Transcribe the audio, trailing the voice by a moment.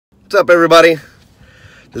What's up, everybody?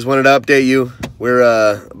 Just wanted to update you. We're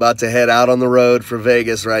about to head out on the road for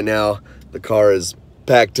Vegas right now. The car is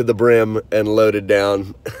packed to the brim and loaded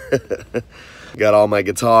down. Got all my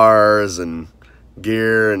guitars and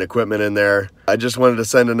gear and equipment in there. I just wanted to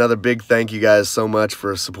send another big thank you guys so much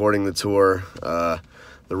for supporting the tour. The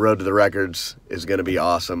road to the records is going to be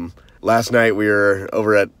awesome. Last night we were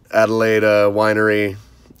over at Adelaide Winery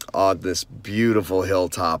on this beautiful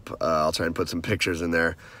hilltop. I'll try and put some pictures in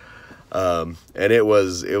there. And it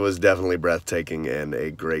was definitely breathtaking and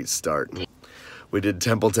a great start. We did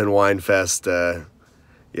Templeton Wine Fest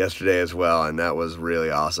yesterday as well, and that was really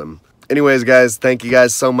awesome. Anyways, guys, thank you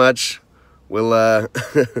guys so much. We'll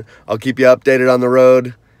I'll keep you updated on the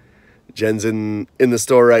road. Jen's in the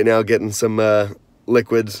store right now getting some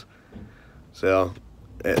liquids. So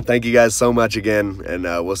thank you guys so much again, and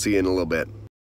we'll see you in a little bit.